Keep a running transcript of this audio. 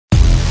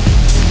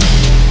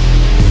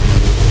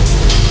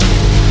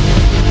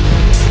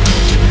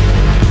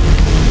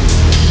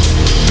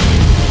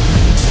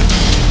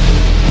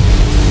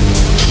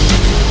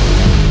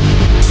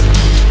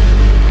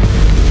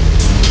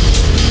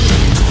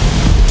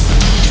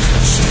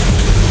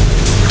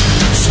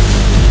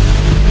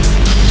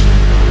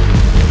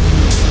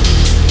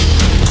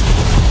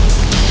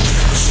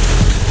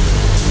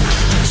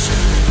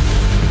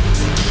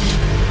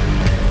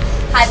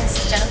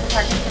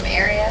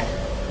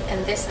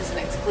is an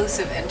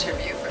exclusive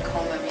interview for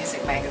COMA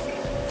Music Magazine.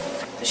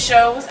 The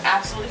show was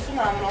absolutely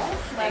phenomenal,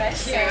 might I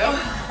say.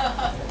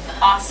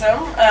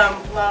 Awesome.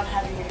 Love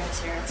having you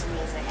guys here. It's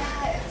amazing.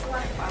 Yeah, it's a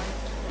lot of fun.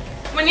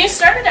 When you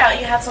started out,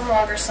 you had some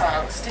longer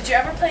songs. Did you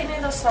ever play any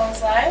of those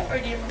songs live, or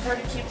do you prefer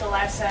to keep the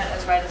live set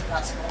as right as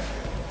possible?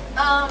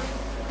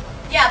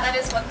 Yeah, that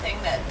is one thing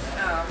that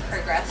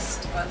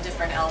progressed on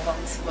different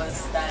albums,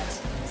 was that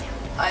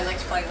I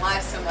liked playing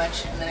live so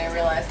much, and then I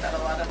realized that a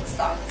lot of the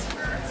songs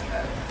were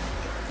about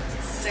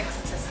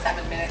 6 to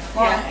 7 minutes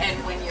long,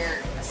 and when you're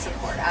a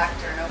support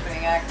act or an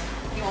opening act,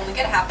 you only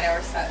get a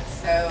half-hour set,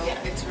 so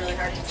it's really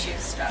hard to choose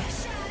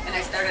stuff. And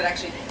I started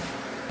actually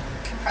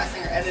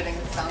compressing or editing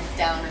the songs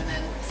down, and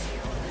then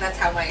that's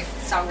how my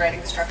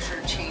songwriting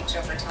structure changed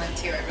over time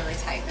too. I really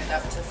tightened it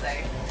up to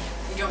say,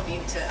 I don't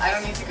need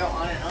to go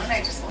on and on. I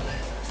just want to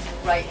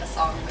write a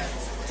song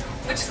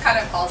which is kind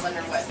of falls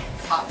under what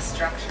pop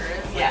structure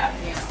is. Yeah. Like,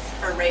 you know,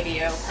 for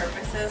radio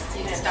purposes,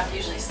 stuff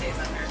usually stays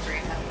under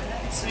 3.5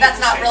 minutes. So that's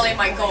not really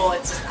my goal.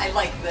 It's just I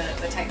like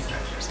the tight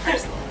structures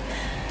personally.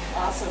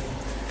 Awesome.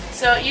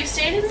 So you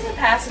stated in the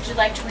past that you'd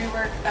like to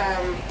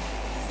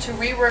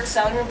rework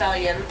Selling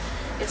Rebellion.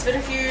 It's been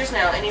a few years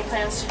now. Any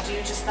plans to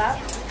do just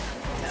that?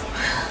 No.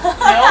 No?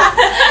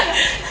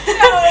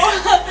 No.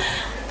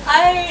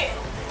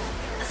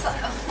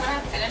 When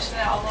I'm finished an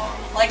album,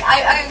 like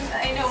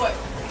I know what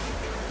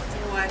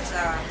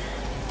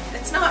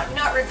it's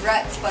not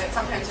regrets, but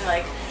sometimes you're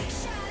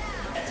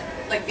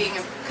like being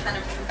a kind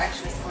of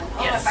perfectionist, going,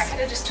 oh, if I could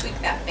have just tweaked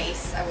that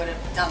bass, I would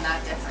have done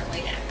that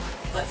differently. Yeah.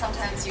 But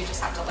sometimes you just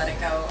have to let it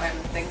go, and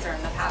things are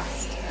in the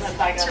past to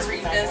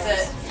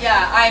revisit.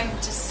 Yeah, I'm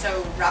just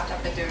so wrapped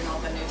up in doing all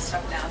the new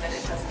stuff now that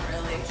it doesn't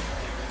really.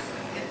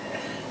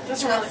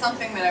 It's not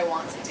something that I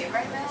want to do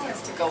right now,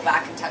 is to go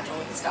back and touch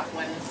old stuff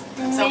when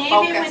I'm so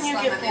focused when you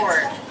on get the new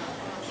bored. stuff.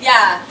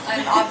 Yeah,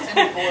 I'm often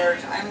bored.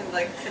 I'm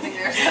like sitting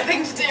there with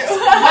nothing to do.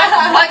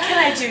 What can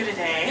I do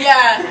today?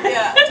 Yeah,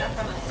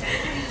 definitely.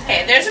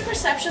 Okay, there's a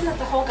perception that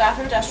the whole goth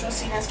industrial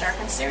scene is dark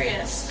and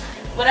serious.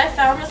 What I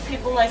found with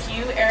people like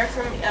you, Eric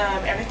from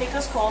Everything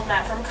Goes Cold,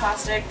 Matt from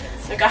Caustic,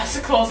 the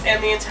Gossicles,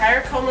 and the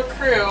entire COMA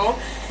crew,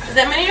 is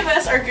that many of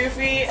us are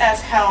goofy as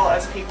hell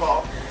as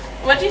people.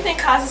 What do you think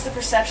causes the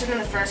perception in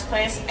the first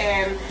place,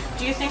 and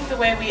do you think the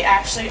way we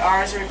actually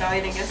are is a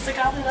rebellion against the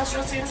goth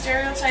industrial scene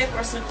stereotype,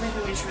 or simply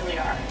who we truly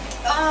are?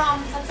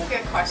 That's a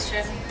good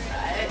question.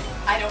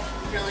 I don't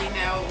really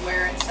know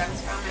where it stems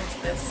from. It's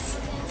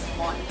this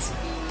want to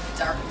be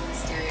dark and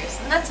mysterious,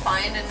 and that's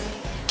fine, and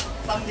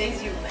some days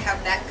you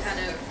have that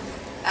kind of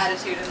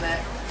attitude, and that,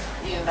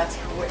 you know, that's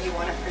what you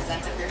want to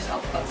present of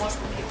yourself, but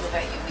most of the people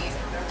that you meet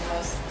are the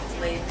most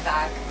laid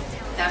back,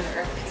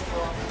 down-to-earth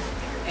people,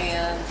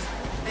 and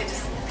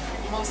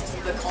most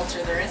of the culture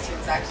they're into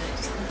is actually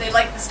just, they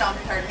like the stompy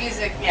hard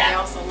music, but they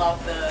also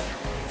love the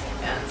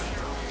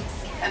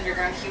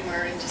underground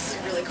humor and just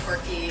really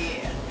quirky.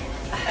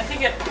 I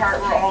think at heart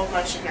we're all a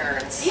bunch of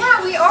nerds.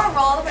 Yeah, we are. We're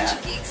all a bunch of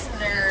geeks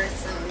and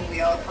nerds, and we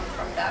all come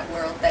from that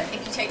world that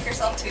if you take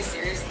yourself too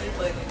seriously,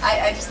 like,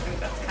 I just think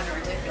that's kind of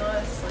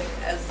ridiculous. Like,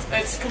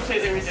 it's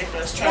completely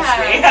ridiculous, trust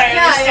me. I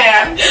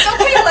understand. It's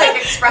okay, like,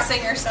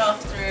 expressing yourself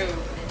through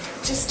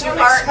just art,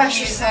 express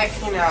music.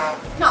 yourself, you know.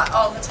 Not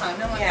all the time.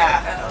 No one's like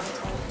that all the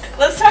time.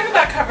 Let's talk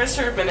about covers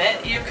for a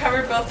minute. You've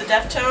covered both the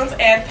Deftones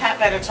and Pat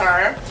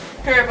Benatar,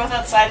 who are both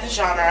outside the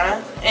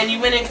genre, and you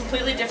went in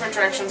completely different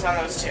directions on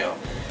those two.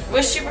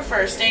 Which do you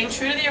prefer, staying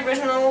true to the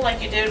original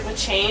like you did with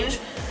Change,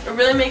 or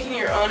really making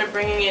your own and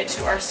bringing it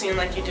to our scene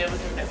like you did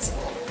with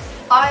Invincible?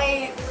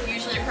 I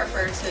usually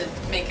prefer to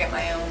make it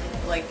my own.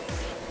 Like,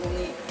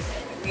 when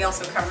we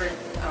also covered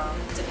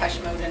Depeche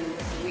Mode, and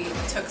we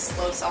took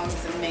slow songs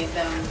and made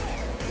them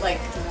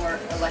like more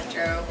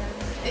electro.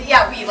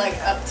 Yeah, we like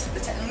upped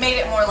made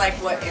it more like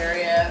what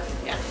Ayria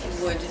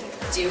would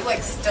do,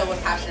 like still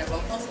with passionate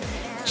vocals.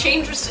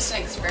 Change was just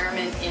an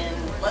experiment in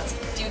let's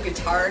do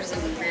guitars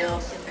and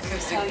real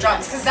acoustic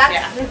drums, because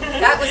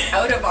that was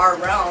out of our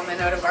realm and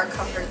out of our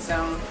comfort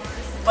zone,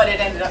 but it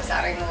ended up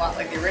sounding a lot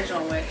like the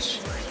original, which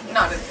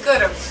not as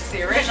good as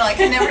the original. I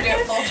can never do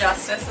it full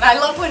justice, and I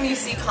love when you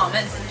see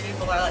comments and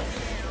people are like,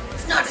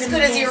 it's not as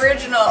good as the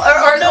original,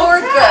 or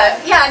good.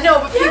 Yeah, no,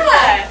 but people,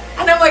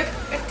 and I'm like,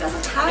 it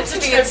doesn't have to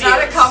be. It's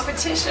not a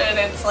competition.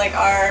 It's like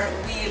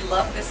we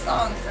love this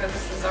song, so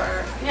this is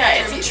our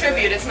it's a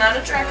tribute. It's not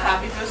a direct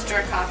copy. If it was a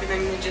direct copy,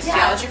 then we just yell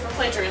at you for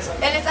plagiarism.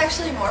 And it's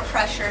actually more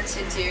pressure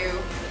to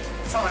do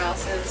someone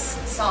else's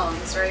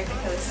songs, right?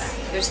 Because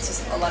there's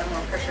just a lot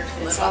more pressure to live up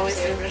to. It's always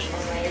the original,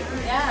 right?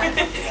 Yeah.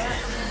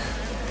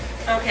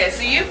 Okay,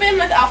 so you've been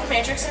with Alpha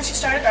Matrix since you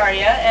started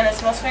Ayria, and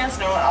as most fans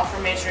know, Alpha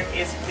Matrix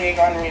is big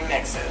on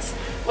remixes.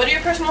 What are your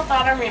personal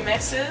thoughts on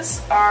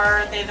remixes?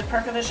 Are they the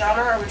perk of the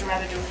genre, or would you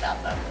rather do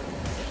without them?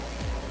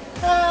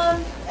 I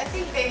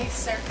think they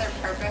serve their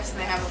purpose and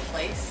they have a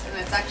place, and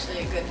it's actually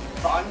a good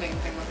bonding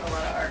thing with a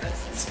lot of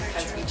artists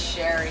because we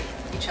share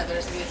each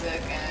other's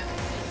music and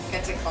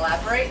get to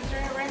collaborate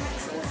through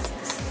remixes.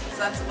 So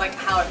that's like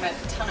how I've met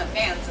a ton of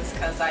fans, is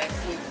because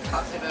we've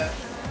talked about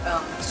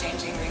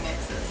exchanging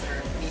remixes,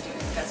 or me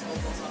doing guest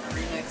vocals on a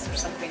remix mix or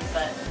something,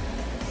 but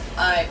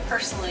I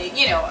personally,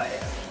 you know,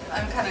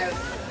 I'm kind of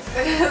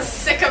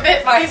sick of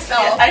it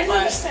myself. Yeah, I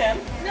understand.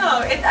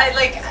 No,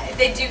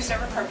 they do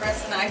serve a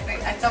purpose, and I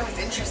think it's always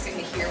interesting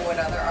to hear what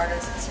other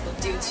artists will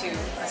do to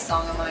a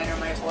song of mine or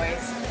my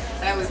voice.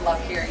 And I always love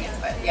hearing it,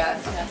 but yeah,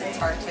 sometimes it's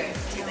hard to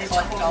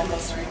collect all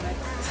those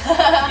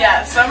remixes.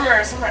 Yeah, some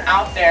are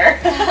out there.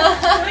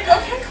 I'm like,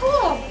 okay,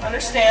 cool,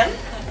 understand.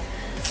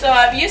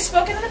 So you've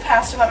spoken in the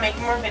past about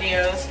making more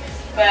videos,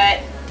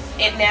 but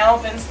it now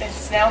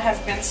has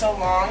been so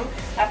long.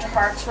 After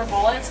Hearts for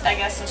Bullets, I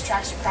guess those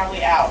tracks are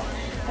probably out.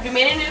 Have you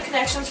made any new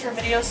connections for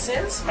videos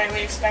since? Might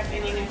we expect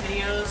any new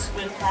videos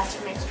when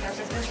Plastic Makes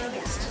Perfect is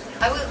released?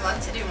 I would love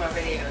to do more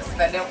videos,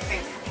 but I don't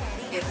think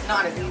it's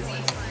not as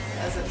easy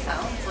as it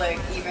sounds. Like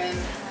even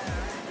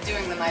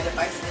doing the My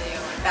Device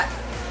video like that.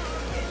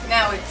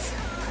 Now it's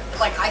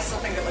like I still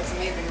think it looks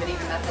amazing, but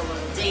even that's a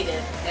little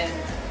dated. And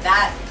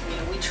that, you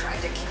know, we tried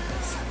to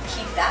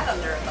keep that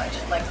under a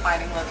budget, like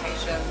finding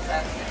locations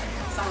and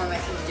someone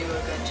that can do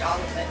a good job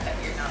of it, that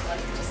you're not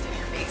like just in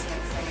your basement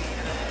singing,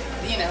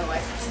 you know, like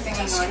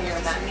singing on your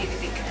mat. Need to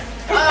be good.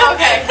 Oh,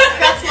 okay.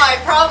 That's my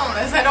problem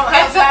is I don't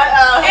have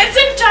that. It's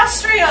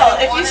industrial.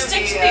 If you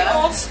stick to the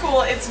yeah. old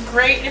school, it's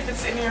great if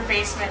it's in your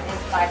basement with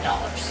 $5. $5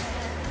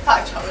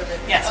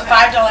 video. Yes, okay.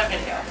 $5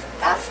 video.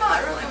 That's not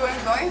really what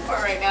I'm going for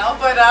right now,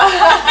 but so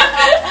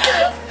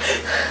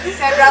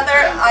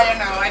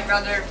I'd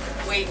rather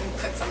wait and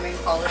put something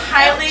polished.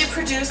 Highly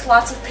produced,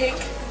 lots of pink.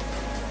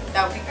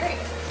 That would be great.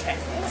 Okay,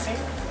 see?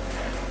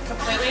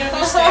 Completely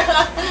understand.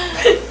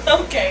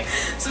 Okay,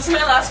 so this is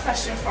my last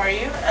question for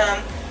you.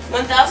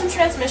 1000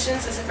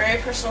 Transmissions is a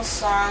very personal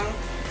song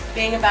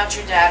being about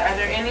your dad. Are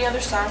there any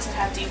other songs that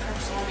have deep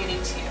personal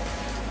meaning to you?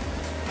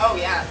 Oh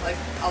yeah, like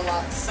a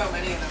lot, so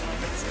many of them.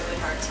 Like it's really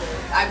hard to.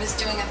 I was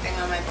doing a thing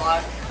on my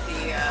blog,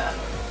 the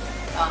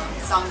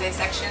song day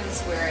sections,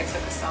 where I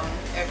took a song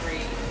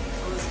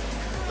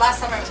last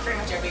summer it was pretty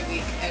much every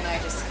week, and I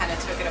just kind of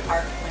took it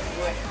apart, like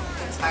what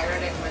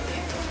inspired it, and what the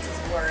influences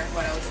were, and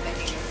what I was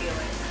thinking and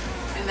feeling.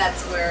 And that's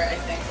where I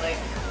think like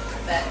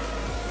that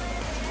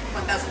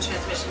 1000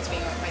 Transmissions being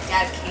what my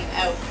dad came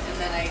out, and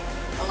then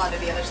a lot of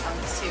the other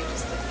songs too,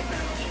 just the different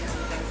emotions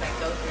and things I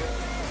go through.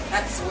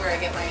 That's where I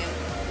get my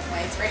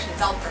inspiration. It's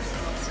all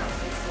personal stuff.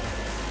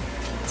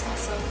 It's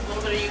awesome. A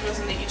little bit of you goes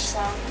into each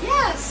song.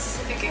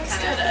 Yes, I think it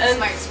kind of is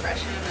my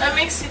expression. That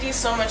makes CDs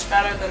so much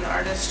better than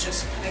artists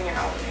just putting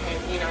out, hey,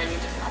 you know, I need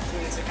to pop the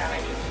music out, I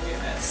need to do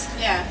this.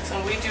 Yeah.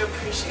 So we do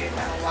appreciate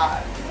that a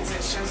lot because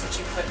it shows that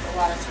you put a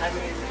lot of time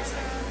in your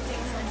music.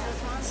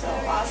 So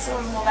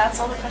awesome. Well, that's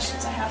all the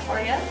questions I have for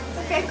you.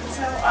 Okay.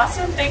 So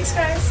awesome. Thanks,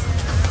 guys.